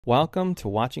Welcome to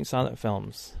Watching Silent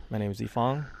Films. My name is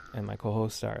YiFeng, and my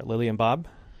co-hosts are Lily and Bob.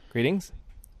 Greetings.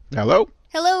 Hello.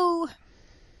 Hello.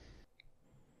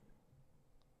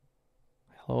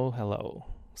 Hello, hello.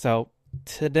 So,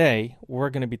 today, we're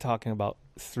going to be talking about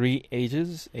Three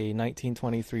Ages, a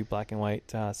 1923 black and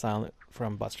white silent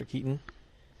from Buster Keaton.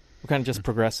 We're kind of just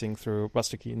progressing through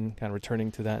Buster Keaton, kind of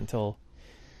returning to that until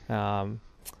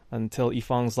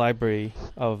YiFeng's library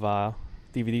of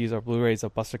DVDs or Blu-rays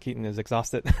of Buster Keaton is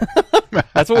exhausted.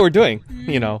 That's what we're doing,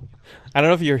 you know. I don't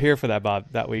know if you're here for that,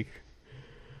 Bob, that week.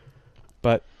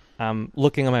 But I'm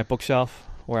looking at my bookshelf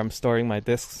where I'm storing my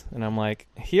discs, and I'm like,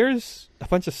 here's a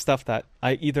bunch of stuff that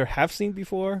I either have seen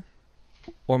before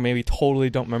or maybe totally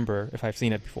don't remember if I've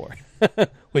seen it before,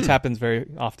 which happens very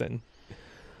often.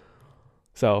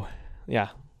 So,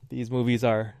 yeah, these movies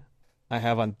I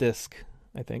have on disc,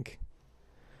 I think.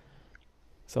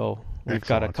 So we've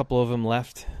got a couple of them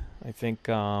left. I think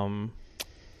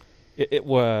it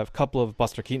were a couple of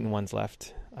Buster Keaton ones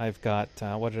left. I've got,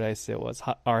 what did I say it was?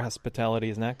 Our Hospitality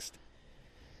is next.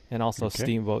 And also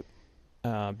Steamboat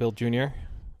Bill Jr.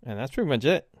 And that's pretty much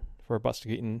it for Buster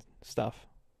Keaton stuff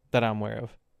that I'm aware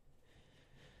of.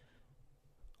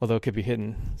 Although it could be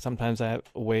hidden. Sometimes I have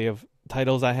a way of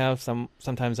titles I have.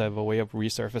 Sometimes I have a way of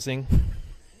resurfacing.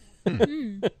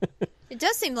 It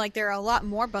does seem like there are a lot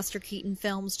more Buster Keaton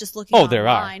films just looking online. There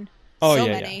are. So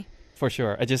many. Yeah. For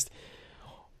sure.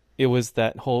 It was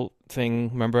that whole thing,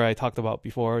 remember I talked about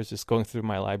before, I was just going through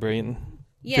my library and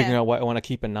figuring out what I want to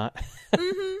keep and not.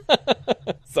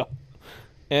 So,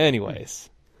 anyways.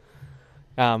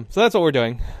 So that's what we're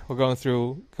doing. We're going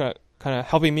through, kind of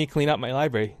helping me clean up my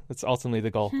library. That's ultimately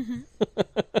the goal.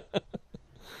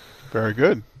 Very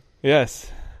good. Yes.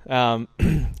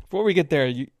 Before we get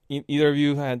there, either of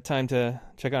you had time to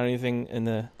check out anything in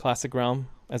the classic realm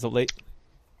as of late?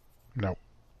 No.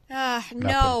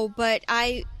 No, but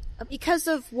because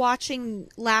of watching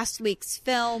last week's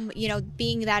film,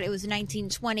 being that it was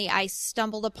 1920, I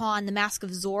stumbled upon The Mask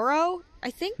of Zorro,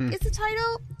 I think is the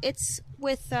title. It's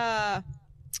with,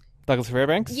 Douglas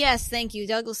Fairbanks? Yes, thank you,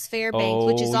 Douglas Fairbanks,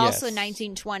 which is also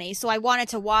 1920. So I wanted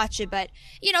to watch it, but,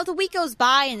 the week goes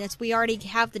by and we already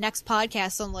have the next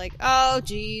podcast, so I'm like, oh,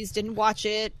 geez, didn't watch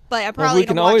it, but I probably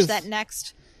don't watch that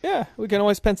next. Yeah, we can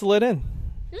always pencil it in.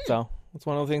 So, that's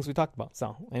one of the things we talked about.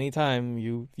 So, anytime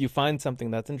you find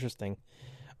something that's interesting,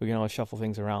 we can always shuffle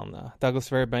things around. Douglas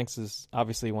Fairbanks is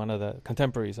obviously one of the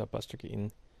contemporaries of Buster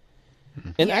Keaton.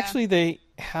 And actually, they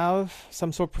have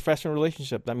some sort of professional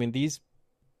relationship. I mean, these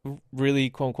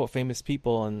really quote-unquote famous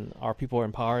people and our people are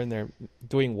in power and they're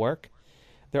doing work.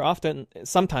 They're often,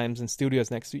 sometimes in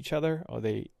studios next to each other, or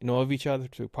they know of each other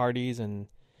through parties and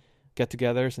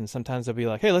get-togethers, and sometimes they'll be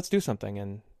like, hey, let's do something.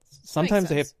 And sometimes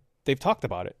they've talked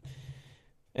about it.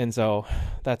 And so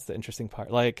that's the interesting part.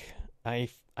 Like, I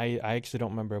actually don't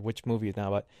remember which movie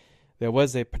now, but there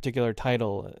was a particular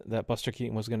title that Buster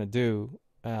Keaton was going to do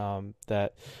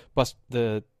that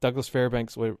the Douglas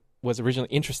Fairbanks was originally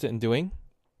interested in doing.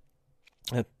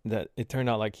 That it turned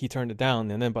out like he turned it down,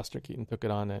 and then Buster Keaton took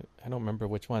it on. I don't remember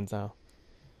which ones now.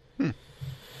 But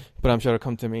I'm sure it'll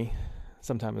come to me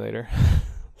sometime later.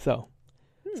 So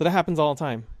that happens all the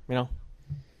time,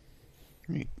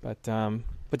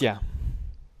 But yeah.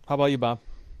 How about you, Bob?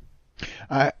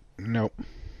 Nope.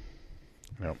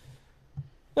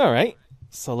 All right.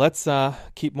 So let's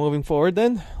keep moving forward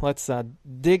then. Let's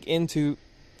dig into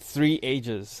Three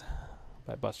Ages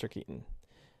by Buster Keaton.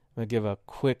 I'm going to give a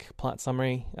quick plot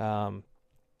summary. Again,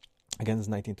 this is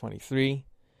 1923.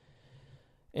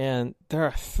 And there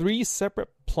are three separate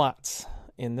plots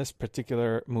in this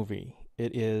particular movie.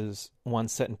 It is one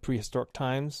set in prehistoric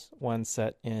times, one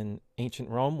set in ancient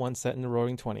Rome, one set in the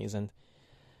Roaring '20s, and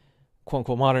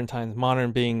quote-unquote modern times,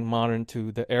 modern being modern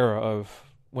to the era of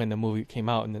when the movie came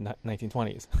out in the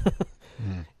 1920s.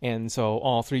 And so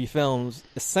all three films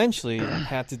essentially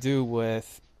had to do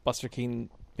with Buster Keaton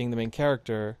being the main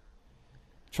character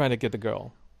trying to get the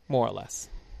girl, more or less.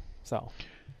 So,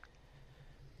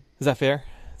 is that fair?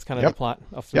 It's kind of the plot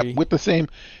of three. Yep, with the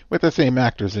same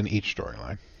actors in each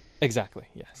storyline. Exactly,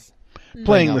 yes.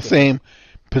 Playing the same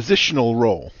positional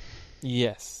role.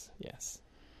 Yes.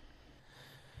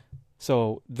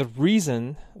 So the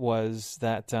reason was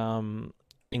that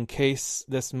in case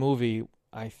this movie,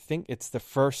 I think it's the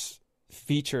first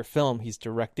feature film he's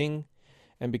directing,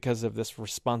 and because of this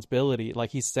responsibility,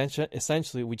 like he's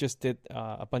essentially, we just did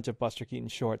a bunch of Buster Keaton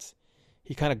shorts.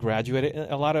 He kind of graduated,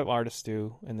 and a lot of artists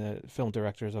do, and the film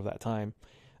directors of that time,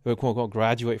 they would quote unquote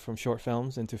graduate from short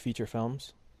films into feature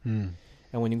films. And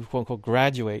when you quote unquote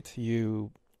graduate,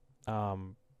 you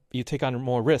take on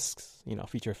more risks,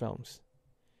 feature films.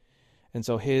 And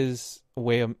so his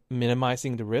way of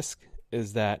minimizing the risk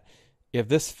is that if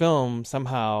this film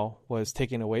somehow was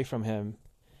taken away from him,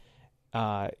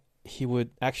 he would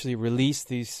actually release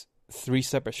these 3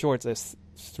 separate shorts as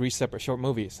 3 separate short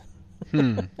movies.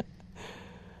 You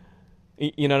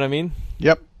know what I mean?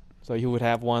 Yep. So he would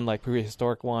have one like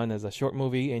prehistoric one as a short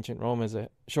movie, ancient Rome as a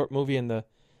short movie, and the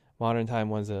modern time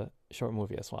one's a short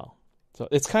movie as well. So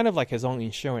it's kind of like his own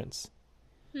insurance.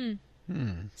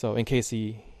 So in case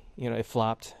it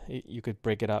flopped, you could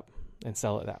break it up and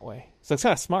sell it that way. So it's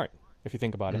kind of smart if you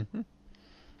think about it.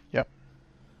 Yep.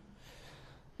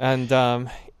 And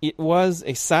it was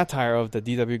a satire of the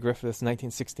D.W. Griffith's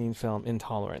 1916 film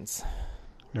Intolerance.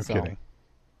 No kidding.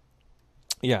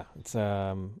 Yeah, it's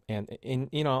and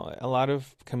in a lot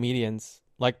of comedians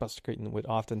like Buster Keaton would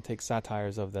often take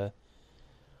satires of the.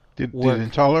 Did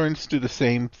Intolerance do the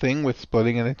same thing with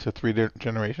splitting it into 3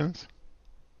 generations?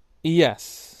 Yes.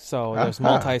 So there's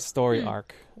multi-story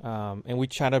arc, and we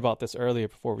chatted about this earlier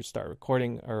before we start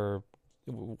recording, or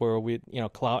where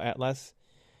Cloud Atlas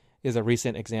is a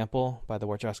recent example by the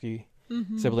Wachowski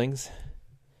siblings,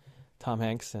 Tom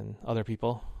Hanks and other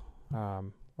people,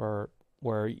 where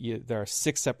there are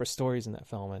 6 separate stories in that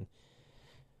film,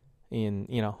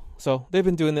 and so they've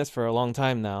been doing this for a long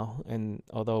time now. And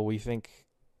although we think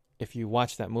if you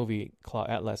watch that movie Cloud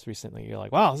Atlas recently, you're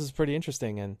like, wow, this is pretty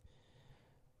interesting, and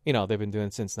they've been doing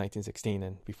it since 1916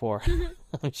 and before.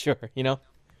 I'm sure,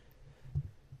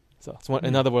 So it's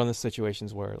another one of the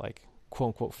situations where, like, quote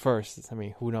unquote first. I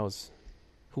mean, who knows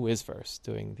who is first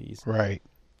doing these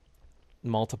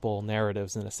multiple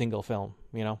narratives in a single film?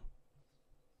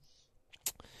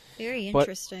 Very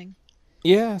interesting.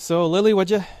 Yeah. So Lily, what'd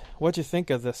you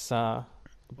think of this? About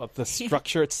the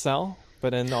structure itself, but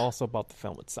then also about the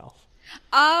film itself.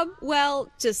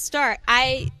 Well, to start,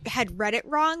 I had read it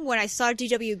wrong when I saw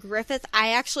D.W. Griffith.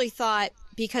 I actually thought,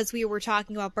 because we were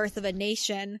talking about Birth of a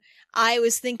Nation, I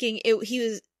was thinking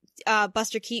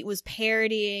Buster Keaton was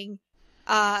parodying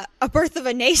A Birth of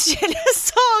a Nation.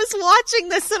 So I was watching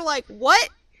this and like, what?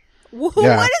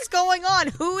 What is going on?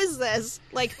 Who is this?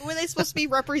 Like, who are they supposed to be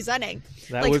representing?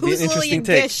 That like, would who's be an interesting Lillian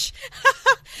take. Gish?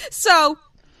 So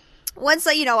once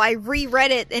I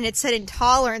reread it and it said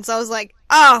Intolerance, I was like,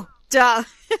 oh, duh.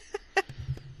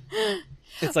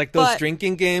 It's like those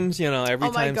drinking games,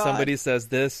 every time God. somebody says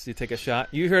this, you take a shot.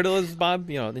 You heard of those, Bob?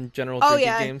 In general drinking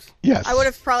games? Yes. I would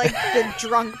have probably been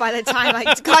drunk by the time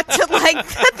I got to, like,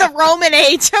 the Roman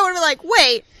age. I would have been like,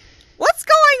 wait, what's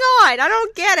going on? I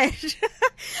don't get it.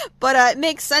 But it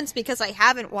makes sense because I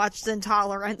haven't watched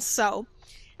Intolerance, so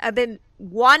I've been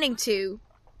wanting to,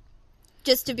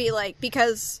 just to be like,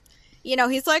 because,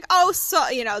 he's like,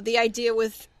 the idea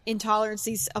with Intolerance,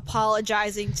 he's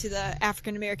apologizing to the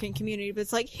African American community, but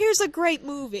it's like, here's a great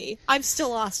movie. I'm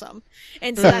still awesome.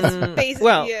 And so that's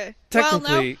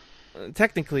basically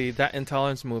technically that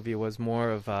Intolerance movie was more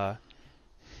of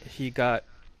he got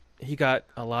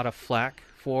a lot of flack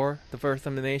for the Birth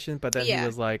of the Nation, but then he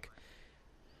was like,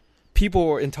 people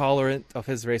were intolerant of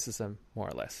his racism, more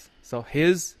or less. So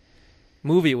his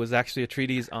movie was actually a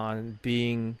treatise on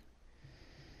being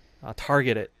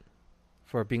targeted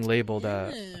for being labeled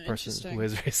a person who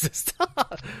is racist.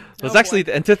 So it's actually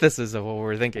the antithesis of what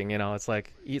we're thinking. It's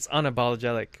like he's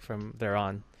unapologetic from there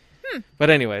on. But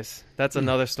anyways, that's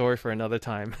another story for another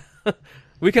time.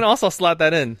 We can also slot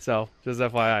that in. So just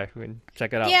FYI, we can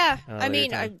check it out. Yeah, I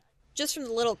mean, just from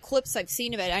the little clips I've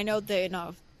seen of it, I know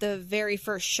the very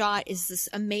first shot is this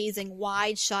amazing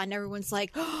wide shot, and everyone's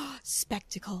like, oh,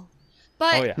 spectacle.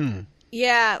 But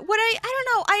yeah, what I don't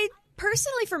know,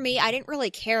 personally, for me, I didn't really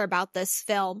care about this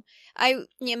film.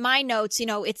 In my notes,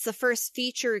 it's the first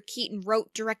feature Keaton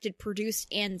wrote, directed,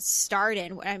 produced, and starred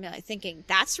in. I'm thinking,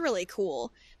 that's really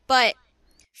cool. But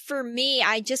for me,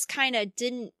 I just kind of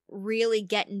didn't really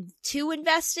get too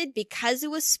invested because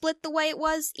it was split the way it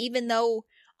was, even though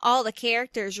all the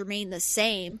characters remained the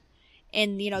same.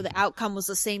 And, the outcome was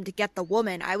the same to get the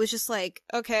woman. I was just like,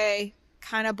 okay,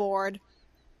 kind of bored.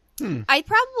 I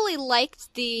probably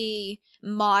liked the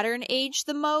modern age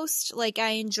the most. Like,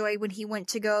 I enjoyed when he went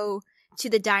to go to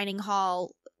the dining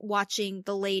hall watching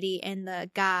the lady and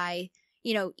the guy,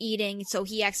 eating, so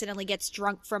he accidentally gets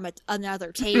drunk from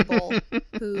another table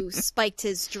who spiked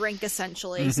his drink,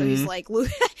 essentially. So he's like,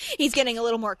 he's getting a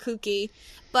little more kooky.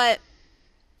 But,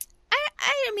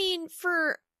 I mean,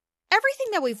 for everything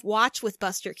that we've watched with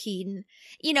Buster Keaton,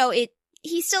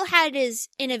 he still had his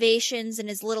innovations and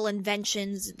his little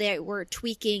inventions that were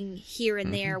tweaking here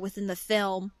and there within the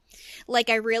film.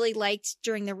 Like, I really liked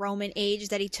during the Roman age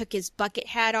that he took his bucket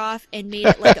hat off and made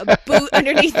it like a boot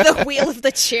underneath the wheel of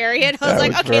the chariot. I was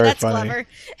like, okay, that's funny. Clever.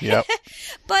 Yep.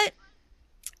 But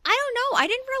I don't know. I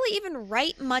didn't really even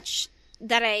write much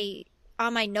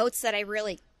on my notes that I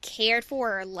really cared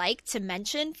for or liked to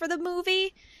mention for the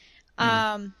movie.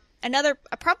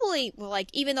 Probably, like,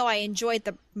 even though I enjoyed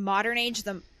the modern age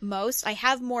the most, I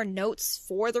have more notes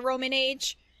for the Roman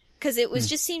age, because it was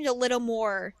just seemed a little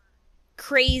more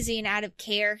crazy and out of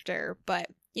character. But,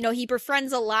 you know, he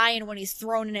befriends a lion when he's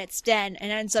thrown in its den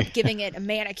and ends up giving it a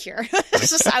manicure.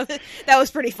 That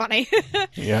was pretty funny.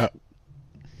 Yeah.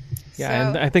 Yeah,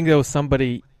 and I think there was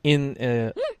somebody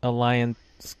in a lion's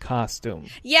costume.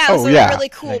 Yeah, it was a really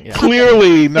cool puppet.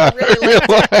 Clearly not really a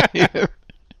lion.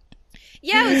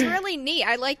 Yeah, it was really neat.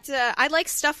 I like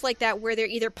stuff like that where they're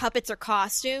either puppets or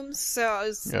costumes. So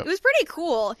it was pretty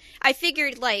cool. I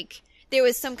figured, like, there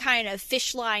was some kind of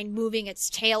fish line moving its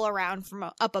tail around from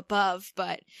up above,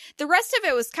 but the rest of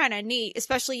it was kind of neat,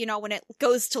 especially, you know, when it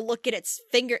goes to look at its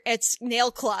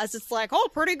nail claws. It's like, oh,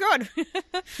 pretty good.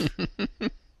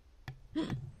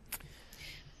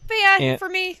 But yeah, for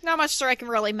me, not much that I can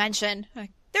really mention.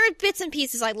 There are bits and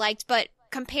pieces I liked, but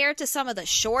compared to some of the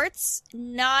shorts,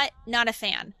 not a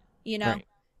fan, you know? Right.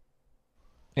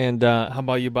 And how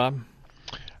about you, Bob?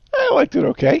 I liked it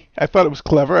okay. I thought it was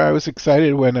clever. I was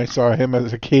excited when I saw him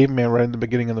as a caveman right in the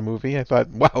beginning of the movie. I thought,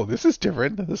 wow, this is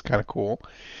different. This is kind of cool.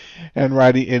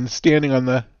 And standing on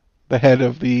the head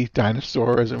of the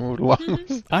dinosaur as it moved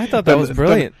along. I thought that was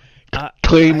brilliant.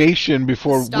 Claymation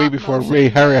way before Ray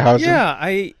Harryhausen. Yeah,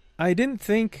 I didn't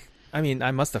think... I mean,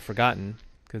 I must have forgotten,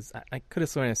 because I could have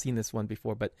sworn I've seen this one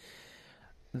before, but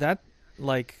that,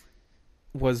 like,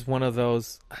 was one of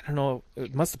those... I don't know,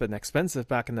 it must have been expensive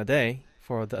back in the day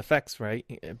for the effects, right?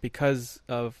 Because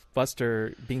of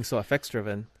Buster being so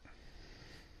effects-driven,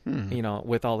 you know,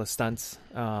 with all the stunts.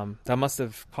 That must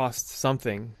have cost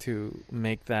something to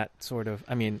make that sort of...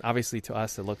 I mean, obviously to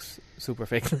us it looks super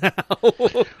fake now.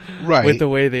 Right. With the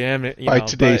way they animate. By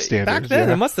today's standards, back then,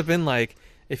 it must have been like...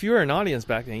 If you were an audience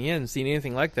back then, you hadn't seen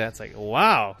anything like that. It's like,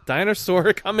 wow,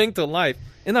 dinosaur coming to life.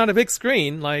 And on a big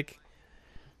screen, like,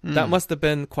 that must have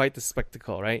been quite the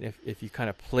spectacle, right? If you kind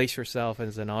of place yourself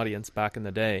as an audience back in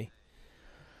the day.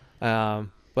 But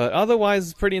otherwise,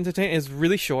 it's pretty entertaining. It's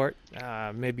really short,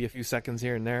 maybe a few seconds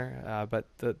here and there. But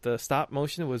the stop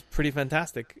motion was pretty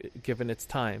fantastic, given its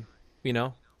time, you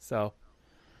know? So,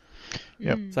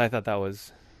 So I thought that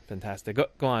was fantastic.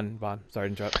 Go on, Bon. Sorry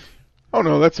to interrupt. Oh,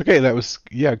 no, that's okay. That was,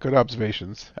 good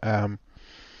observations. I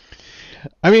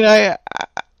mean, I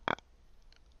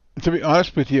to be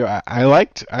honest with you, I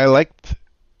liked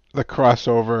the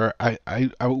crossover. I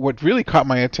what really caught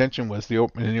my attention was in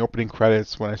the opening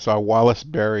credits when I saw Wallace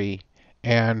Berry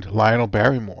and Lionel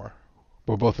Barrymore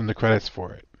were both in the credits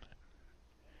for it.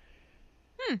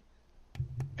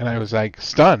 And I was like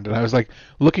stunned, and I was like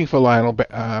looking for Lionel.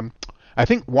 I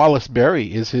think Wallace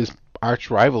Berry is his arch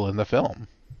rival in the film.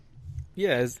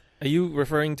 Yeah, are you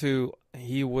referring to?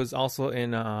 He was also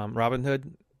in Robin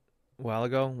Hood a while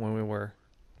ago when we were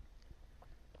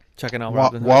checking out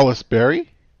Robin Hood. Wallace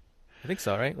Berry? I think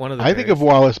so, right? One of the. I think of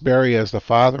Wallace Berry as the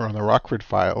father on the Rockford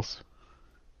Files.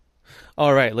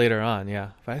 Oh, right, later on,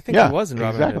 yeah. But I think he was in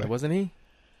Robin Hood, wasn't he?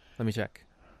 Let me check.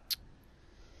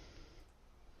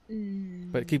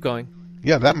 But keep going.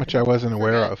 Yeah, that much I wasn't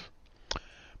aware of.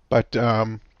 But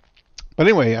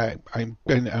anyway,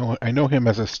 I know him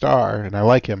as a star, and I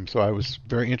like him, so I was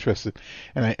very interested,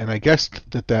 and I guessed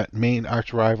that main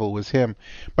arch rival was him,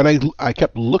 but I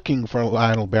kept looking for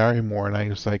Lionel Barrymore, and I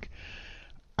was like,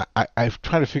 I've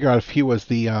tried to figure out if he was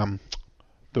the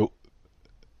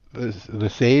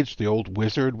sage, the old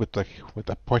wizard with the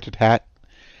pointed hat,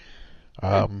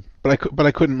 but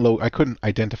I couldn't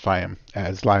identify him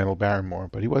as Lionel Barrymore,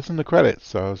 but he was in the credits,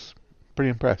 so I was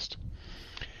pretty impressed.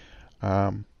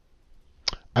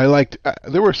 I liked.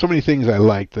 There were so many things I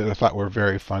liked that I thought were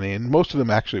very funny, and most of them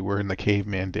actually were in the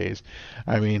caveman days.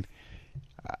 I mean,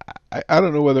 I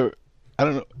don't know.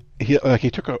 He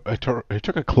took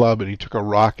a club and he took a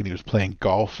rock and he was playing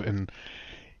golf, and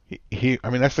I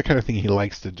mean that's the kind of thing he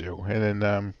likes to do. And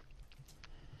then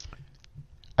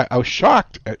I was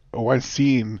shocked at one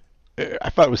scene. I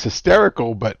thought it was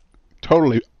hysterical, but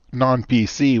totally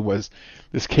non-PC. Was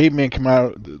this caveman come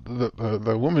out?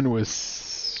 The woman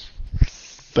was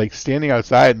like standing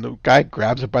outside, and the guy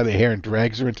grabs her by the hair and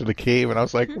drags her into the cave, and I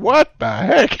was like, what the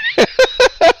heck?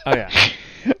 Oh yeah.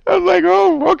 I was like,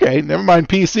 oh, okay, never mind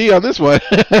PC on this one.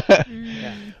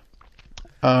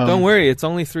 Don't worry, it's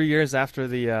only 3 years after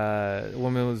the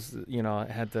woman was,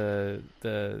 had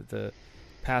the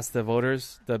passed the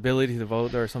voters, the ability to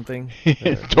vote or something.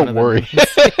 Don't worry.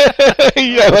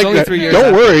 Yeah, like only 3 years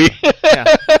don't after. worry.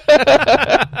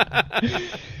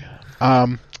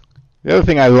 Yeah. The other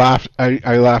thing I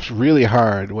laughed really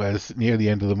hard was near the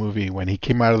end of the movie when he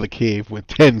came out of the cave with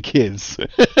 10 kids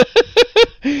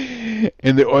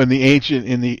in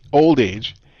the old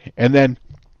age, and then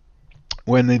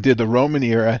when they did the Roman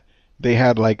era, they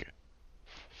had like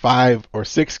 5 or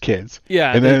 6 kids.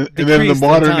 Yeah, and then in the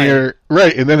modern era,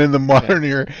 right? And then in the modern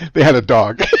era, they had a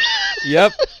dog.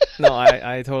 Yep. No,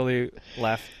 I totally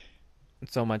laughed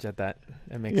so much at that.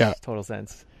 It makes total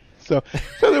sense. So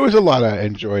there was a lot I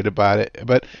enjoyed about it,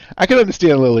 but I can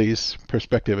understand Lily's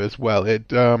perspective as well.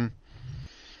 It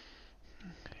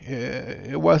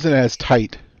wasn't as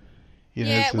tight.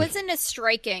 It wasn't as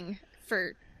striking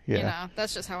for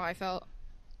that's just how I felt.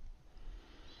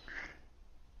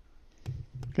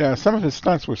 Yeah, some of his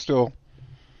stunts were still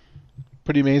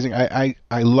pretty amazing. I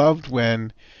loved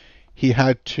when he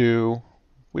had to.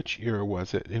 Which era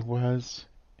was it? It was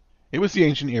the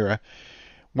ancient era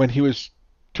when he was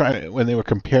when they were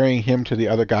comparing him to the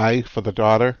other guy for the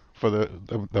daughter. For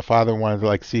the father wanted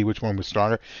to see which one was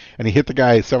stronger, and he hit the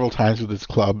guy several times with his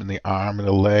club in the arm and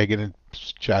the leg and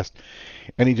his chest,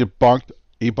 and he just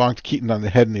bonked Keaton on the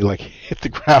head, and he hit the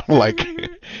ground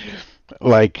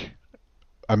like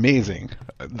amazing.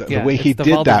 The way he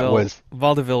did that was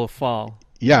vaudeville fall.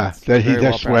 Yeah, it's that he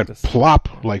just went plop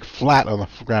flat on the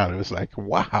ground. It was like,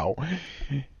 wow,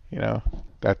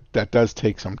 that does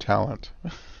take some talent.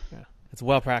 Yeah, it's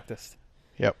well practiced.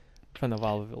 Yep. From the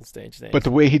vaudeville stage days. But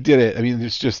the way he did it, I mean,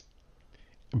 it's just,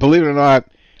 believe it or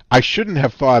not, I shouldn't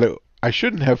have found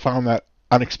that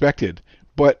unexpected,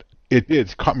 but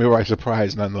it caught me by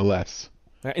surprise nonetheless.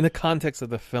 In the context of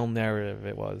the film narrative,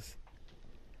 it was.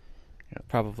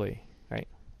 Probably, right?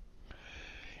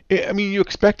 I mean, you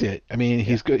expect it. I mean,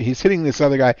 he's good. He's hitting this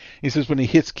other guy. He says when he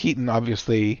hits Keaton,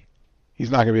 obviously,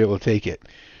 he's not going to be able to take it.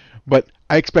 But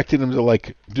I expected him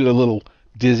to do the little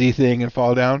dizzy thing and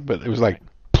fall down, but it was like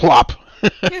plop.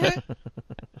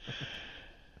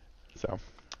 So.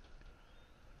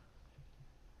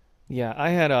 Yeah,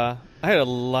 I had a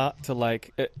lot to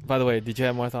like. By the way, did you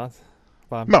have more thoughts,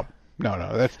 Bob? No.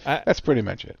 That's pretty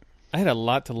much it. I had a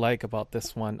lot to like about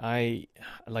this one.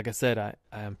 Like I said,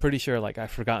 I'm pretty sure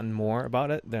I've forgotten more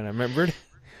about it than I remembered.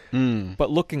 But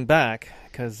looking back,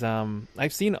 because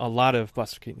I've seen a lot of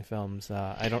Buster Keaton films.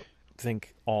 I don't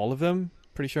think all of them.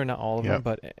 Pretty sure not all of them,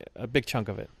 but a big chunk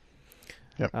of it.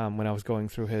 Yep. When I was going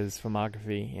through his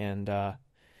filmography,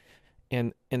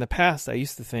 and in the past, I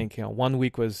used to think 1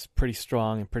 week was pretty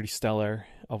strong and pretty stellar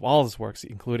of all his works,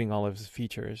 including all of his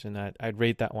features, and I'd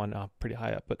rate that one up pretty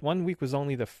high up. But 1 week was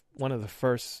only one of the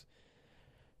first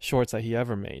shorts that he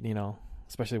ever made,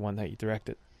 especially one that he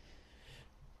directed.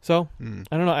 So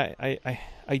I don't know.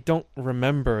 I don't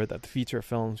remember that the feature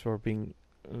films were being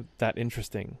that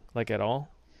interesting at all.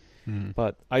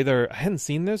 But either I hadn't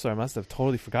seen this or I must have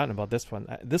totally forgotten about this one.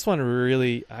 This one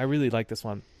I really like this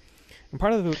one. And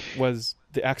part of it was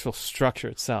the actual structure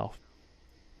itself.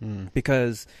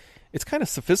 Because it's kind of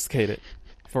sophisticated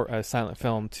for a silent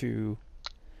film to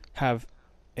have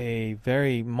a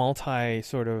very multi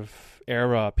sort of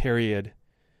era period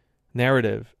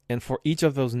narrative. And for each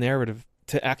of those narrative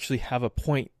to actually have a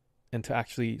point and to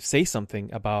actually say something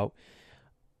about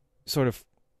sort of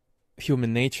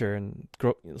human nature and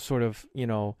sort of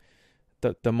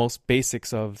the most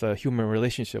basics of the human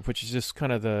relationship, which is just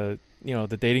kind of the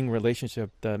the dating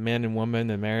relationship, the man and woman,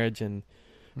 the marriage and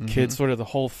kids, sort of the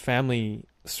whole family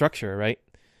structure, right?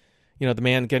 The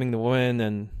man getting the woman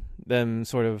and them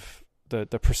sort of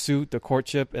the pursuit, the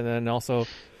courtship, and then also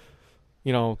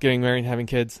getting married and having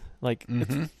kids.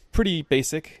 It's pretty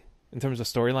basic in terms of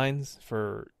storylines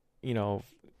for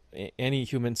any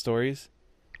human stories,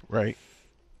 right?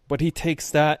 But he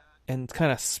takes that and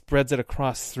kind of spreads it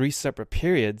across 3 separate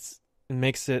periods and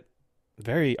makes it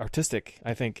very artistic.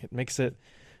 I think it makes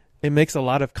a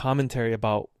lot of commentary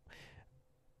about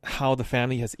how the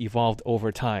family has evolved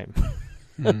over time.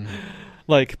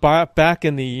 Back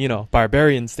in the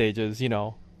barbarian stages,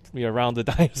 around the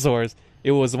dinosaurs,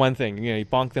 it was one thing. You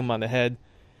bonk them on the head,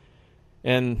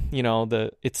 and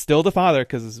it's still the father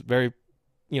because it's very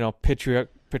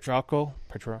patriarchal.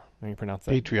 How do you pronounce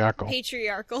that?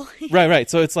 Patriarchal. Right.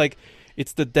 So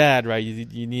it's the dad, right?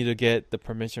 You need to get the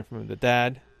permission from the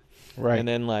dad, right? And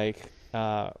then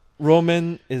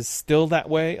Roman is still that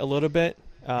way a little bit,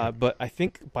 but I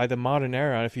think by the modern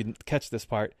era, if you catch this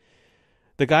part,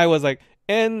 the guy was like,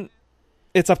 and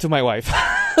it's up to my wife.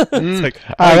 It's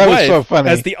that was so funny.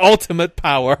 As the ultimate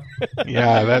power.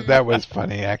 Yeah, that was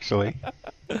funny actually.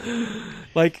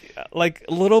 like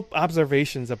little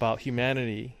observations about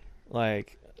humanity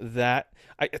that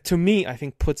to me I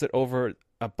think puts it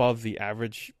above the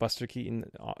average Buster Keaton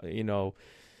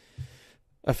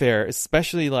affair,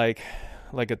 especially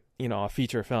like a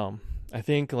feature film. I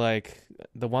think like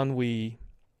the one we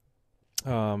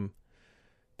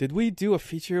did we do a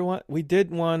feature one? We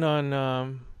did one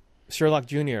on Sherlock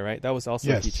Jr., right? That was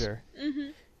also a feature. Mm-hmm.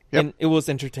 Yep. And it was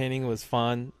entertaining, it was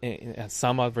fun, and had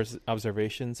some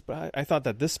observations. But I thought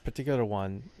that this particular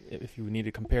one, if you need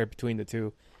to compare between the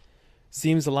two,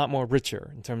 seems a lot more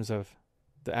richer in terms of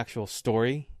the actual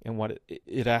story and what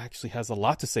it actually has a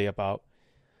lot to say about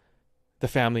the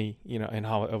family, and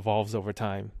how it evolves over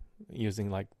time. Using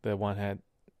like the one had,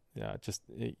 just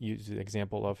use the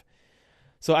example of.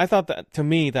 So I thought that, to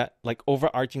me, that like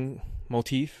overarching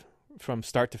motif from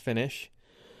start to finish,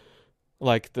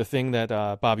 like the thing that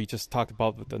Bobby just talked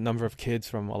about with the number of kids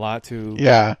from a lot to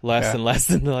less and less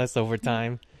and less over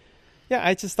time. Yeah,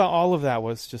 I just thought all of that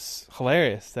was just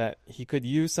hilarious, that he could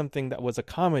use something that was a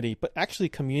comedy but actually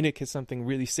communicate something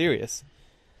really serious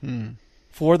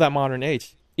for that modern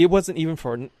age. It wasn't even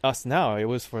for us now. It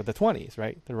was for the 20s,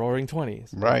 right? The roaring 20s.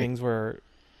 Right. Things were,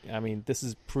 this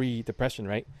is pre-depression,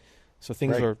 right? So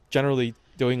things were generally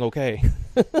doing okay.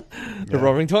 The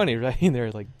roaring 20s, right? And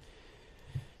they're like...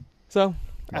 So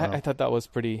I thought that was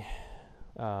pretty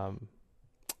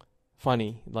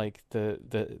funny, like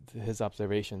his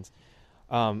observations.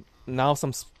 Now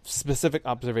some specific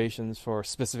observations for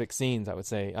specific scenes, I would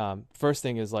say. First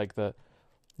thing is like the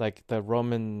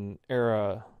Roman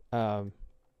era,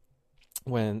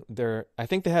 when I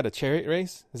think they had a chariot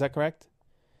race. Is that correct?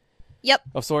 Yep.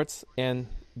 Of sorts. And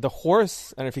the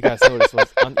horse, I don't know if you guys noticed,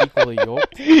 was unequally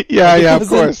yoked. Yeah, of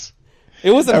course. It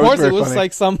wasn't a horse. It was funny.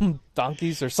 like some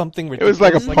donkeys or something It ridiculous.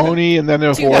 was like a pony and then a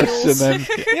horse and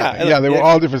then they were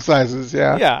all different sizes.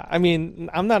 Yeah. Yeah, I mean,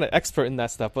 I'm not an expert in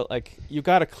that stuff, but like you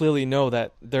got to clearly know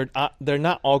that they're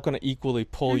not all going to equally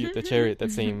pull the chariot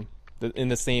in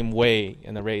the same way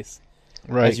in the race,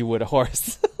 as you would a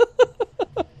horse.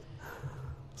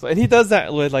 So, and he does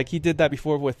that with he did that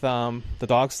before with the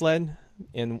dog sled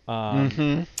in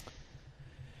the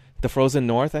Frozen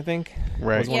North, I think.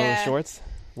 Right. Was one of the shorts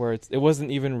where it wasn't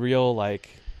even real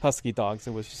husky dogs.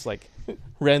 It was just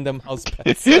random house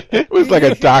pets. It was like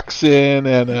a dachshund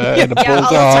and a bulldog. All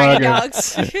the tiny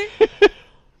dogs.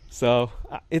 So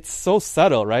it's so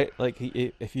subtle, right? Like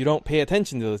if you don't pay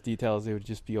attention to those details, it would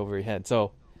just be over your head.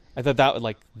 So I thought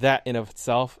that that in of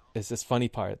itself is just funny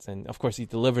parts, and of course he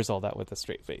delivers all that with a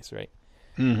straight face, right?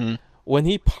 Mm-hmm. When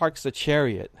he parks the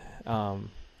chariot,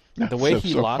 the way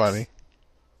he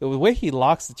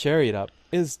locks the chariot up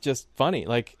is just funny.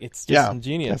 Like it's just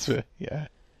ingenious. It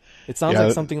sounds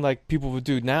like something like people would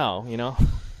do now,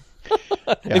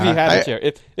 if you had a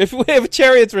chariot. If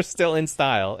chariots were still in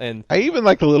style, and I even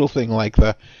like the little thing like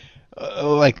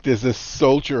there's this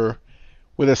soldier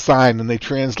with a sign and they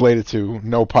translate it to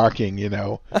no parking, Yeah,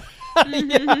 that's what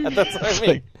I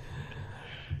mean.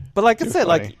 But like I said,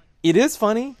 funny. It is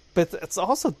funny, but it's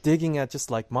also digging at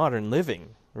just modern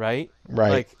living, right?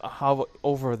 Right. Like how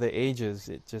over the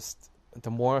ages, the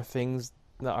more things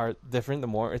are different, the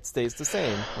more it stays the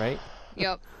same, right?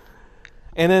 Yep.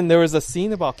 And then there was a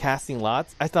scene about casting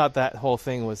lots. I thought that whole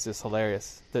thing was just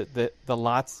hilarious. The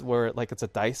lots were it's a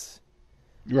dice,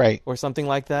 right, or something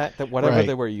like that. That whatever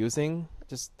they were using,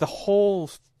 just the whole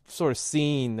sort of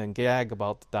scene and gag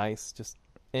about the dice, just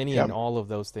any and all of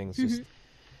those things. Just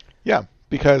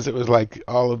because it was like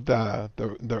all of the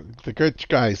good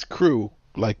guy's crew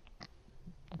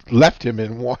left him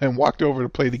and walked over to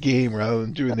play the game rather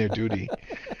than doing their duty.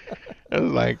 I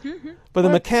was but the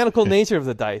mechanical nature of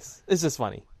the dice is just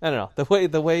funny. I don't know,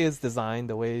 the way it's designed,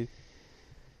 the way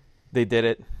they did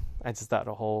it. I just thought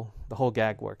the whole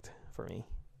gag worked for me.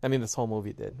 I mean, this whole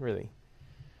movie did, really.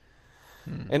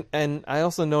 And I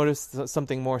also noticed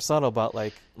something more subtle about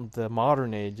the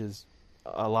modern age is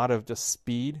a lot of just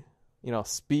speed.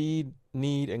 Speed,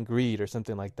 need, and greed, or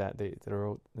something like that. They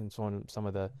wrote in some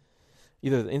of the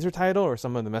either the intertitle or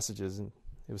some of the messages, and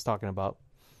it was talking about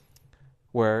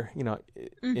where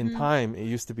in time it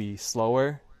used to be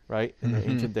slower, right, in the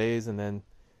ancient days, and then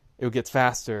it gets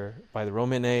faster by the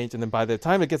Roman age, and then by the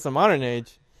time it gets to the modern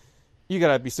age, you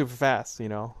gotta be super fast,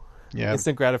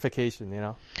 instant gratification,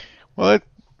 Well,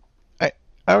 I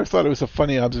always thought it was a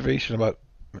funny observation about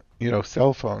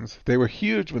cell phones. They were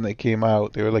huge when they came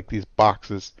out. They were like these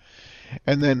boxes,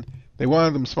 and then they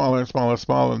wanted them smaller and smaller and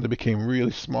smaller, and they became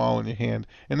really small in your hand.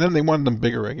 And then they wanted them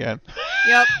bigger again.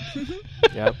 Yep.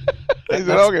 Yep. They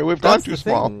said, "Okay, we've gone too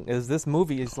small." Is this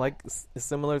movie is like a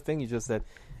similar thing you just said?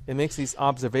 It makes these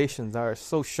observations that are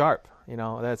so sharp.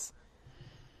 That's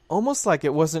almost like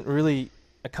it wasn't really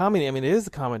a comedy. I mean, it is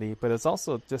a comedy, but it's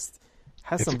also just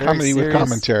has some a comedy very serious, with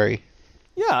commentary.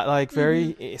 Yeah,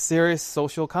 very serious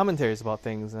social commentaries about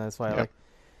things, and that's why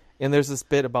And there's this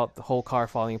bit about the whole car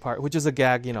falling apart, which is a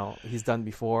gag, he's done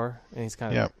before, and he's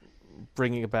kind of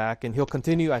bringing it back, and he'll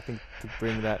continue, I think, to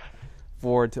bring that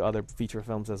forward to other feature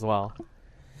films as well.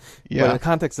 Yeah. But in the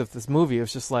context of this movie, it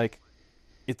was just like,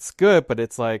 it's good, but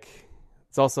it's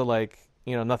also like,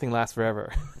 nothing lasts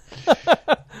forever.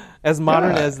 As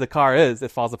modern as the car is, it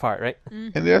falls apart, right?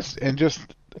 Mm-hmm. And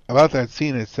just about that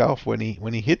scene itself, when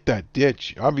he hit that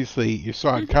ditch, obviously you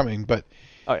saw it coming, but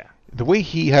the way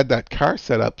he had that car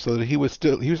set up so that he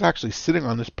was actually sitting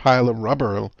on this pile of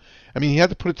rubber. I mean, he had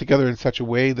to put it together in such a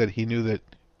way that he knew that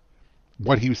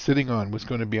what he was sitting on was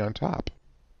going to be on top.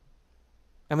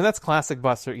 I mean, that's classic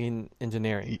Buster Keaton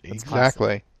engineering. That's exactly.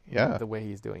 Classic, yeah. The way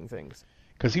he's doing things.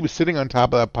 Because he was sitting on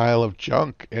top of that pile of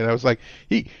junk, and I was like,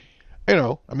 his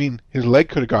leg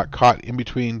could have got caught in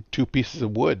between two pieces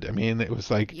of wood. I mean, it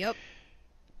was like, yep.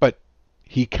 But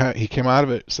he came out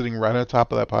of it sitting right on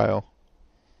top of that pile.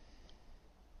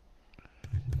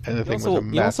 And the thing was a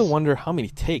mess. You also wonder how many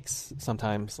takes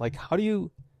sometimes. Like, how do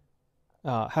you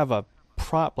have a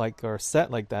prop or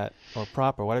set like that, or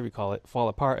prop or whatever you call it, fall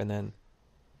apart, and then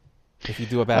if you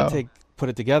do a bad take, put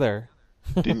it together?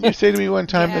 Didn't you say to me one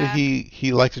time that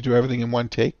he liked to do everything in one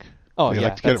take? Oh, he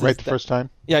liked to get it right the first time?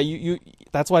 Yeah, you.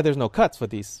 That's why there's no cuts with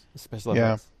these special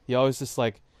effects. You always just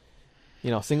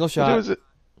single shot.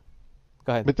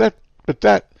 Go ahead. But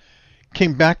that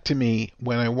came back to me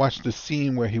when I watched the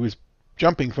scene where he was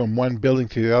jumping from one building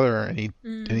to the other, and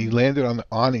he landed on the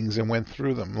awnings and went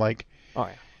through them. Like,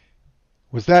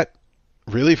 was that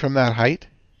really from that height?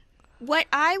 What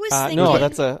I was thinking... No,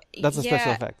 that's a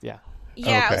special effect, yeah.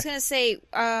 Yeah, I was going to say,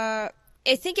 I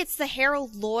think it's the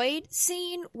Harold Lloyd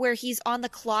scene where he's on the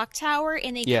clock tower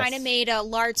and they kind of made a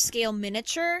large-scale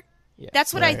miniature. Yeah.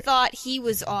 That's what I thought he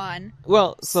was on.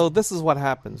 Well, so this is what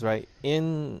happens, right?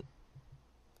 In,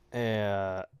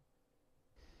 I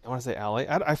want to say LA.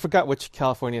 I forgot which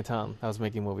California town I was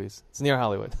making movies. It's near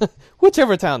Hollywood.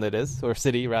 Whichever town it is, or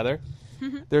city, rather.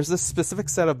 There's this specific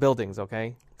set of buildings,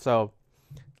 okay? So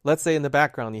let's say in the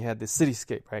background you had this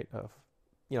cityscape, right, of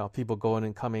people going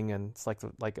and coming, and it's like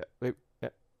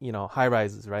high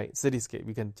rises, right? Cityscape,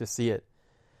 you can just see it.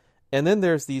 And then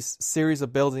there's these series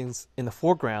of buildings in the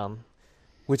foreground,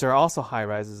 which are also high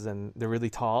rises, and they're really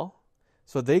tall.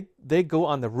 So they go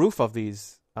on the roof of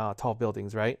these tall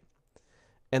buildings, right?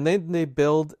 And then they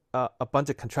build a bunch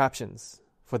of contraptions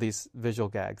for these visual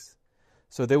gags.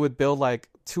 So they would build like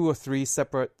 2 or 3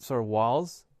 separate sort of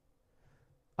walls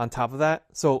on top of that.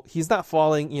 So he's not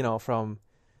falling, from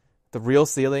the real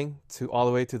ceiling to all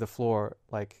the way to the floor,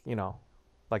 like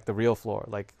the real floor,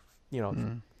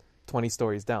 20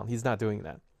 stories down. He's not doing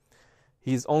that.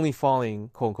 He's only falling,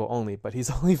 quote unquote, only, but he's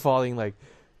only falling like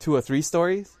 2 or 3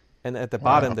 stories, and at the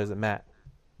bottom there's a mat.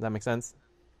 Does that make sense?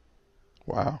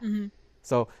 Wow. Mm-hmm.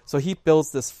 So he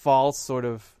builds this false sort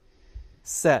of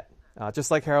set,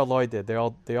 just like Harold Lloyd did. They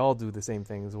all do the same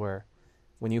things, where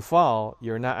when you fall,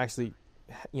 you're not actually,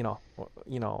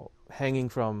 hanging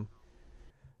from,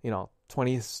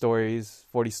 20 stories,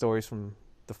 40 stories from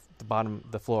the bottom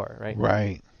of the floor, right?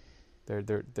 Right.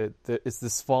 It's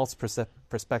this false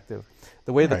perspective.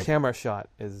 The way the camera shot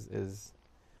is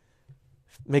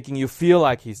making you feel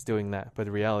like he's doing that, but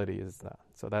the reality is not.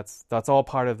 So that's all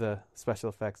part of the special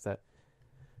effects that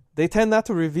they tend not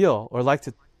to reveal or like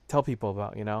to tell people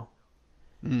about,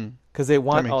 because they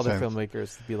want all the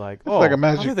filmmakers to be like, it's like a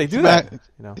magic, how did they do that?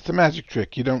 It's a magic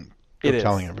trick. You don't go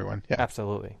telling everyone. Yeah,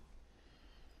 absolutely.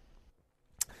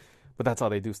 But that's how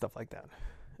they do stuff like that.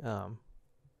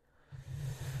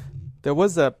 There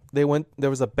was a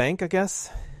bank, I guess,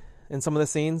 in some of the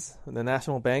scenes, the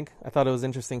National Bank. I thought it was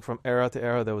interesting from era to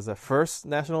era. There was a first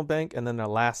National Bank and then the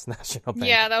last National Bank.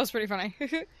 Yeah, that was pretty funny.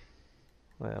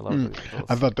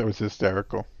 I thought that was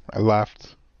hysterical. I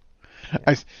laughed.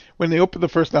 Yeah. When they opened the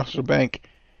first National Bank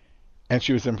and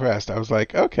she was impressed, I was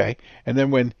like, okay. And then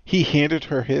when he handed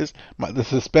her his, the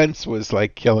suspense was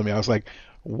like killing me. I was like,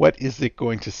 what is it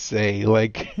going to say?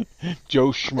 Like Joe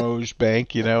Schmo's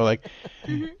Bank,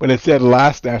 when it said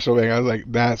last National Bank, I was like,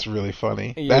 that's really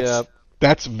funny.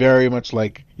 That's very much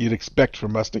like you'd expect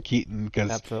from Buster Keaton,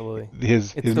 because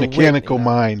his mechanical wit,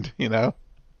 mind,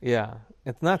 Yeah,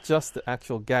 it's not just the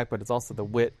actual gag, but it's also the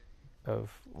wit of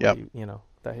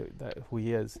who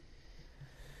he is.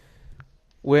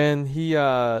 When he,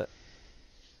 I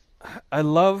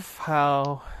love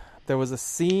how there was a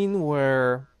scene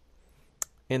where,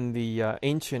 in the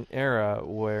ancient era,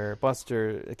 where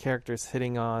Buster, the character, is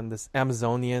hitting on this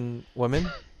Amazonian woman.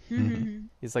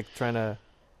 He's like trying to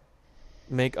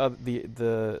make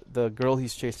the girl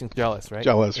he's chasing jealous, right?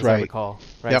 Jealous, right? I recall,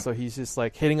 right? Yep. So he's just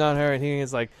like hitting on her, and he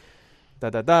is like,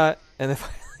 and then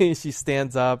finally she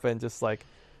stands up and just like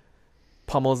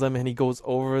pummels him, and he goes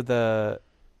over the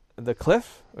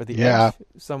cliff or the edge,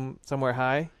 somewhere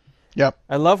high. Yep.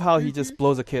 I love how he just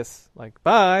blows a kiss, like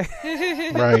bye.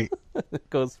 Right. It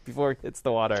goes before it hits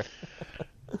the water.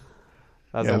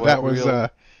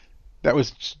 That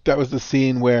was the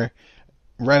scene where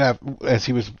right after, as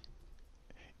he was.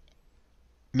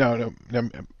 No,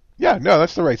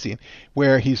 that's the right scene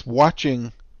where he's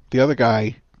watching the other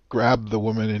guy grab the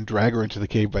woman and drag her into the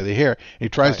cave by the hair. He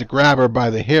tries to grab her by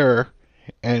the hair,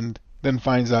 and then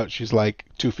finds out she's like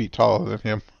 2 feet taller than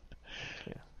him.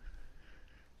 Yeah.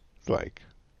 It's like,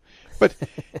 but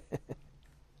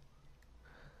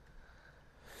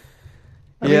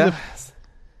I mean,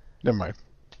 never mind.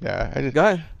 Yeah, I just go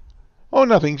ahead. Oh,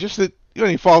 nothing. Just that when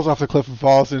he falls off the cliff and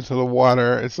falls into the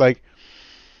water, it's like,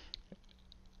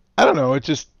 I don't know. It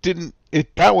just didn't.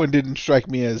 That one didn't strike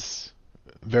me as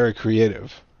very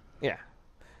creative. Yeah,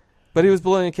 but he was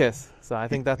blowing a kiss, so I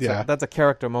think that's a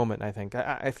character moment. I think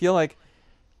I feel like,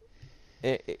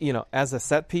 as a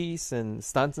set piece and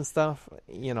stunts and stuff,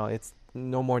 it's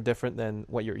no more different than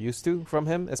what you're used to from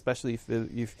him. Especially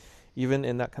if even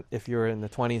in that, if you're in the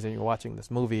 20s and you're watching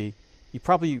this movie, you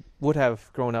probably would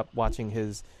have grown up watching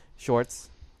his shorts,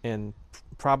 and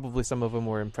probably some of them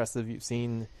were impressive. You've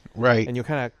seen. Right. And you're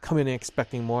kind of coming in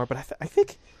expecting more. But I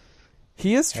think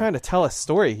he is trying to tell a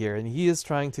story here, and he is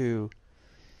trying to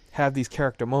have these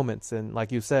character moments. And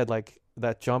like you said, like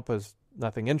that jump was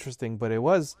nothing interesting, but it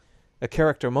was a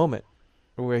character moment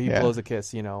where he blows a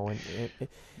kiss, and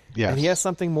he has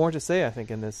something more to say, I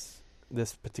think, in this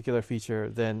particular feature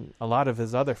than a lot of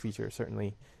his other features,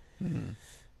 certainly,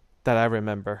 that I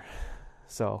remember.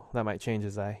 So that might change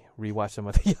as I rewatch some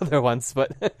of the other ones,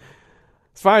 but...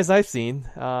 As far as I've seen,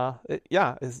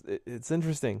 it's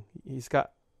interesting. He's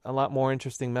got a lot more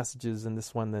interesting messages in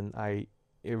this one than I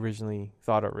originally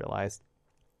thought or realized.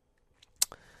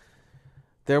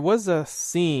 There was a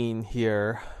scene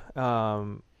here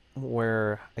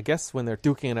where I guess when they're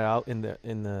duking it out in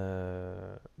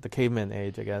the caveman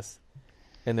age, I guess,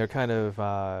 and they're kind of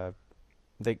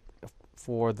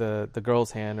for the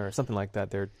girl's hand or something like that.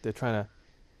 They're trying to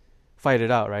fight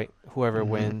it out, right? Whoever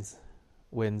wins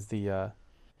the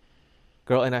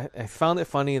girl. And I found it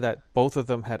funny that both of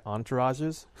them had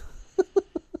entourages.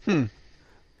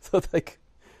 So like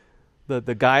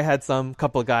the guy had some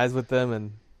couple of guys with them,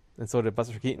 and so did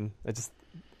Buster Keaton. It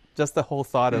just the whole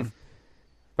thought of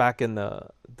back in the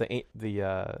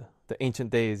ancient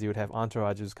days, you would have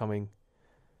entourages coming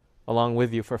along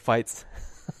with you for fights.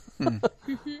 I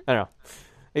don't know.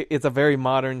 It's a very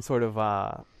modern sort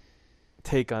of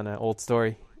take on an old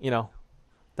story.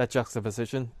 That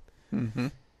juxtaposition.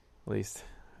 At least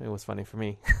it was funny for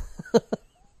me.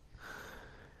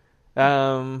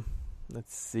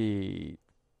 Let's see.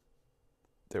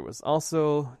 There's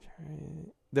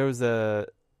a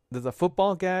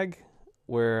football gag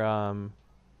where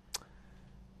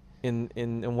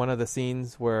in one of the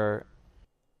scenes where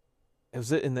it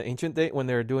was in the ancient day when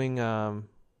they were doing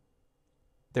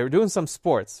some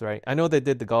sports, right? I know they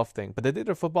did the golf thing, but they did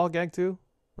a football gag too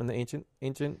in the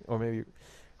ancient or maybe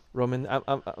Roman.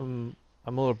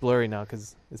 I'm a little blurry now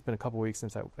because it's been a couple weeks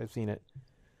since I've seen it.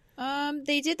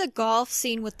 They did the golf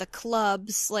scene with the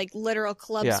clubs, like literal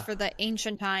clubs for the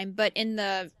ancient time, but in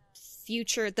the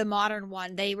future, the modern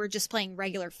one, they were just playing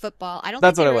regular football. I don't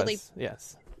think they really was.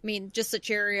 Yes. I mean, just a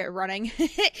chariot running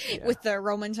with the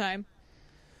Roman time.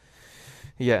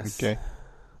 Yes. Okay.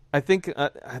 I think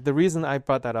the reason I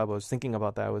brought that up, I was thinking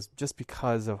about that, was just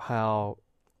because of how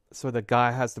the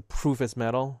guy has to prove his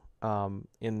mettle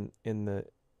in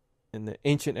the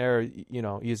ancient era,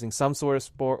 using some sort of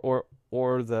sport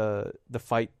or the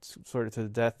fight sort of to the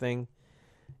death thing.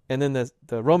 And then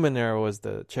the Roman era was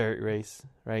the chariot race,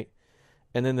 right?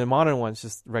 And then the modern one's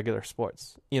just regular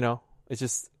sports. It's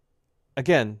just,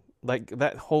 again, like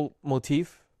that whole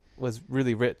motif was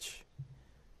really rich.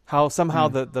 How somehow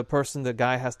the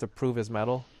guy has to prove his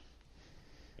mettle,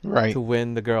 right, to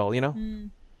win the girl. So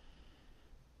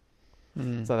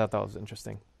I thought that was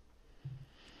interesting.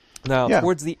 Now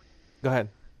towards the, go ahead.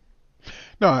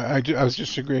 No, I was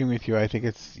just agreeing with you. I think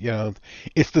it's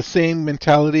it's the same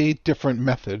mentality, different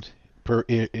method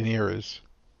in eras.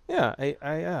 Yeah,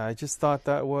 I just thought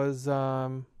that was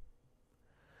I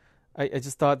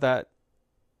just thought that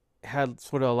had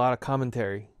sort of a lot of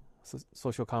commentary,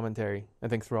 social commentary, I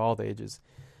think, through all the ages.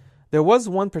 There was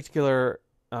one particular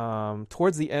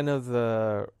towards the end of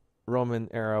the Roman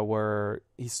era where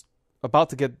he's about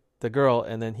to get the girl,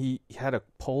 and then he had a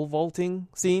pole vaulting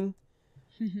scene.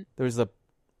 There was a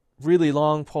really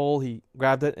long pole. He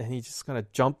grabbed it and he just kind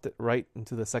of jumped it right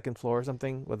into the second floor or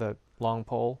something with a long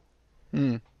pole.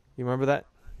 You remember that?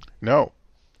 No.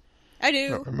 I do. I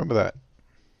don't remember that.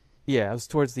 Yeah, it was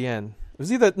towards the end. It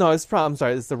was either no, it's probably I'm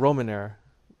sorry, it's the Roman era.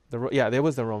 There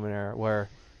was the Roman era where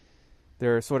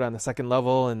they're sort of on the second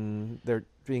level and they're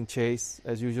being chased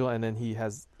as usual, and then he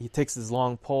takes his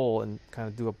long pole and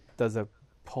kind of does a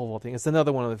pole vaulting. It's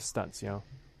another one of the stunts, you know.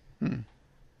 Hmm.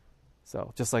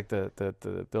 So just like the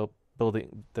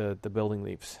building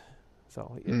leaps.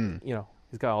 So you know,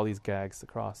 he's got all these gags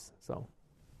across. So,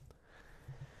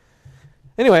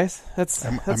 anyways, that's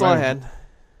all I had.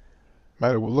 Might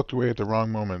have looked away at the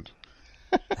wrong moment.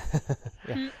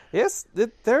 Yeah. Yes,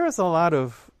 there is a lot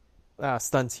of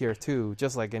stunts here too,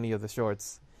 just like any of the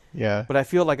shorts. Yeah. But I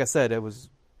feel like I said it was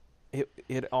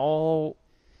all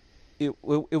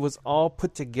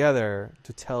put together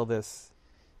to tell these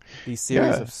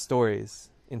series of stories,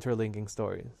 interlinking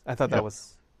stories. I thought that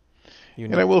was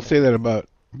unique. And I will say that about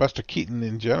Buster Keaton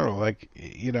in general. Like,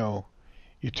 you know,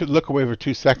 you look away for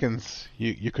 2 seconds,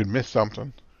 you could miss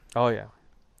something. Oh yeah,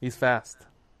 he's fast.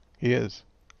 He is.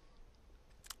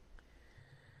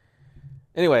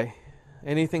 Anyway,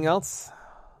 anything else?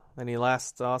 Any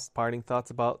last parting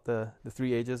thoughts about the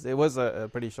Three Ages? It was a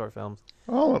pretty short film.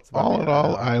 All in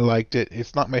all, I liked it.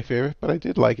 It's not my favorite, but I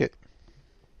did like it.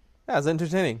 Yeah, it's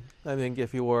entertaining. I think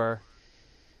if you were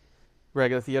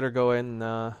regular theater going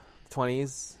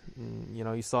 20s, you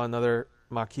know, you saw another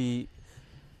marquee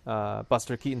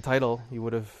Buster Keaton title, you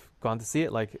would have gone to see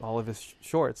it like all of his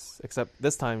shorts. Except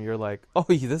this time you're like, oh,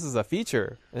 this is a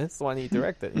feature. And it's the one he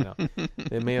directed, you know.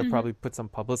 They may have probably put some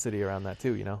publicity around that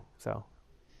too, you know. So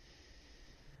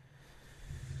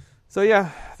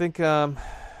yeah, I think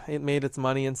it made its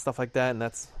money and stuff like that, and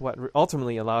that's what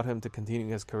ultimately allowed him to continue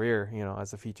his career, you know,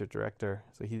 as a feature director.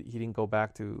 So he didn't go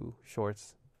back to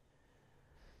shorts,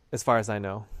 as far as I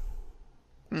know.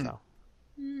 So.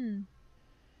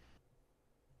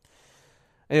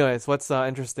 Anyways, what's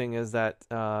interesting is that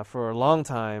for a long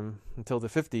time, until the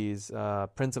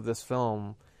 50s, prints of this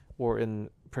film were in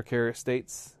precarious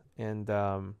states, and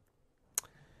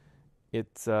it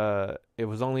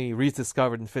was only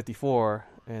rediscovered in 1954,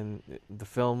 and the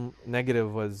film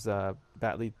negative was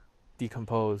badly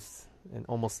decomposed and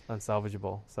almost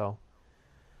unsalvageable. So,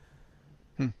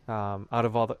 out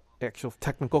of all the actual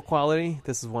technical quality,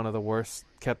 this is one of the worst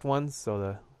kept ones.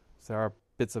 So there are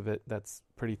bits of it that's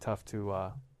pretty tough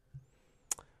to.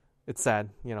 It's sad,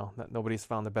 you know, that nobody's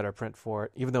found a better print for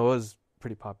it, even though it was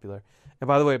pretty popular. And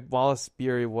by the way, Wallace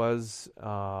Beery was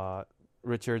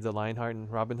Richard the Lionheart in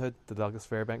Robin Hood, the Douglas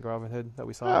Fairbanks Robin Hood that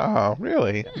we saw. Oh,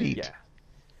 really? Neat. Yeah.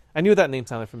 I knew that name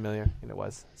sounded familiar, and it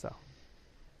was. So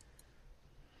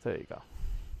there you go.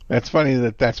 That's funny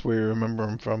that's where you remember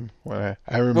him from. When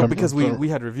I remember. Well, because we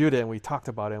had reviewed it and we talked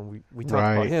about it, and we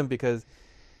talked about him because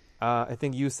I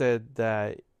think you said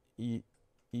that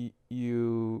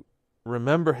you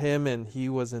remember him and he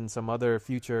was in some other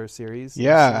future series.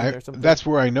 Yeah, that's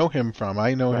where I know him from.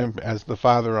 I know him as the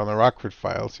father on the Rockford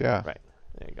Files. Yeah. Right.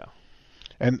 There you go.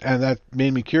 And that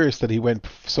made me curious that he went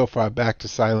so far back to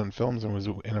silent films and was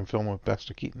in a film with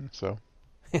Buster Keaton. So.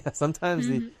 Yeah, sometimes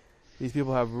these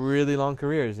people have really long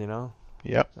careers, you know.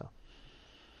 Yep. So.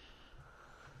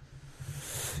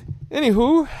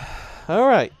 Anywho, all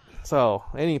right. So,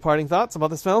 any parting thoughts about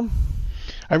this film?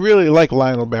 I really like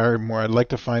Lionel Barrymore. I'd like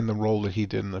to find the role that he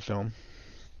did in the film.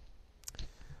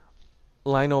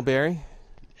 Lionel Barrymore.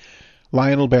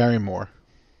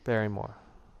 Barrymore.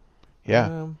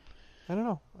 Yeah. I don't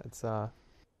know. It's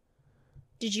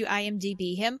Did you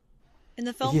IMDb him in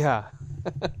the film? Yeah.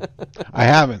 I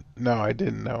haven't. No, I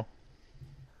didn't know.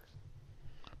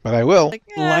 But I will. Like,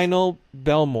 Lionel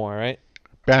Belmore, right?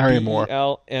 Barrymore.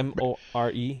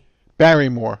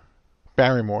 Belmore.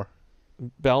 Barrymore.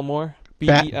 Belmore.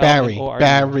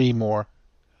 Barrymore.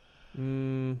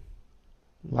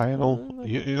 Lionel.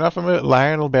 You're not familiar with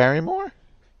Lionel Barrymore?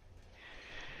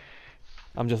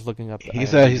 I'm just looking up.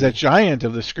 He's a giant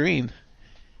of the screen.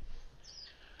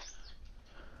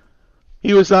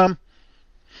 He was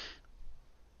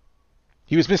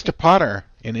Mr. Potter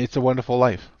in It's a Wonderful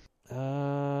Life.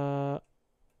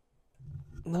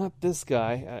 Not this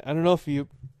guy. I don't know if you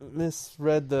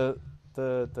misread the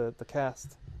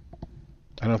cast.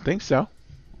 I don't think so.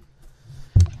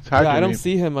 It's hard I don't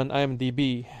see him on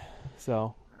IMDb.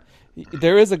 So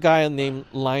there is a guy named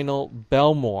Lionel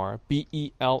Belmore,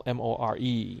 Belmore,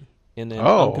 in an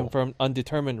unconfirmed,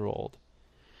 undetermined role.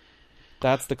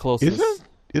 That's the closest.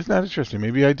 Isn't that interesting?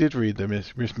 Maybe I did read the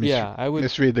I would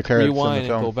misread the credits rewind in the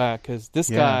film. And go back because this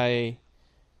guy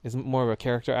is more of a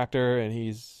character actor, and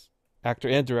he's actor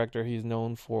and director. He's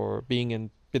known for being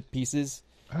in bit pieces,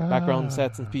 background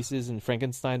sets and pieces in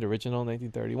Frankenstein, the original,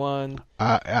 1931.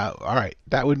 All right,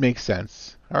 that would make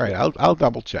sense. All right, I'll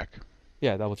double check.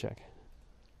 Yeah, double check.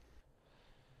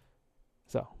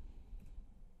 So,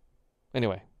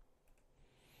 anyway.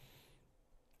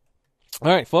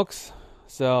 All right, folks.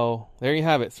 So there you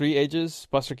have it. 3 Ages,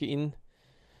 Buster Keaton.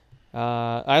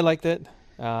 I liked it.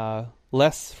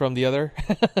 Less from the other,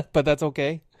 but that's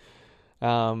okay.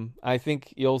 I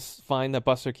think you'll find that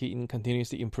Buster Keaton continues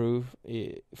to improve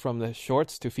from the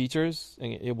shorts to features,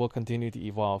 and it will continue to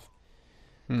evolve.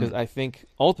 Because I think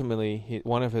ultimately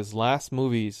one of his last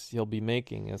movies he'll be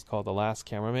making is called The Last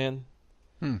Cameraman.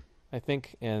 I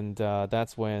think, and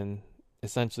that's when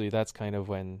essentially that's kind of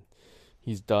when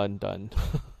he's done.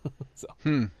 So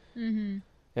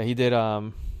yeah, he did.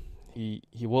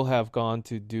 He will have gone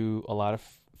to do a lot of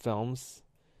films,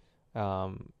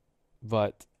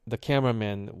 but The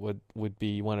Cameraman would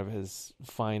be one of his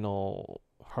final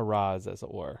hurrahs, as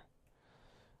it were.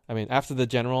 I mean, after The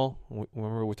General,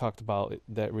 remember we talked about it,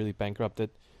 that really bankrupted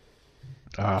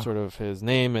sort of his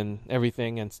name and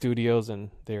everything, and studios, and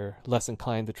they're less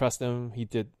inclined to trust him. He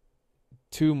did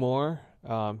 2 more.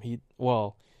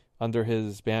 Under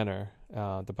his banner,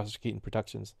 the Buster Keaton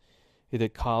Productions, he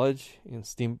did College in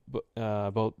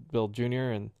Steamboat Bill Jr.,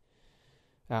 and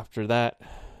after that,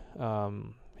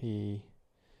 he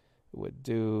would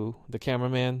do The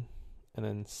Cameraman, and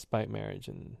then Spite Marriage,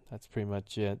 and that's pretty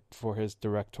much it for his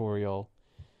directorial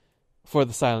for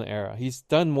the silent era. He's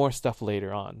done more stuff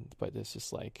later on, but it's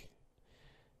just like,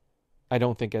 I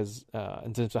don't think as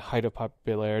in terms of height of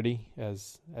popularity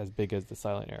as big as the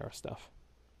silent era stuff.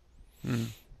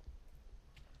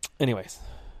 Anyways,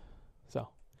 so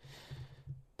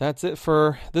that's it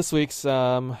for this week's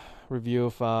review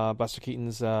of Buster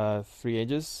Keaton's 3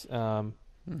 Ages.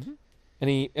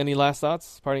 Any last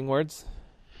thoughts, parting words,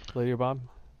 Lady or Bob?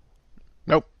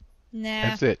 Nope. Nah.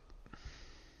 That's it.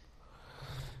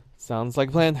 Sounds like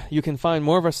a plan. You can find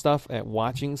more of our stuff at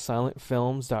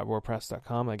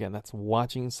watchingsilentfilms.wordpress.com. Again, that's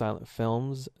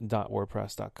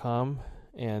watchingsilentfilms.wordpress.com.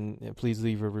 And please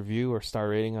leave a review or star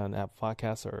rating on Apple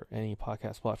Podcasts or any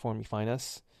podcast platform you find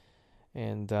us.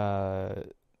 And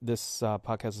this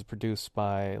podcast is produced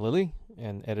by Lily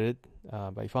and edited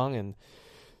by YiFeng. And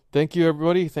thank you,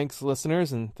 everybody. Thanks,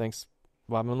 listeners. And thanks,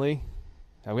 Bob and Lee.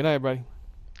 Have a good night, everybody.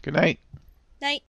 Good night. Night.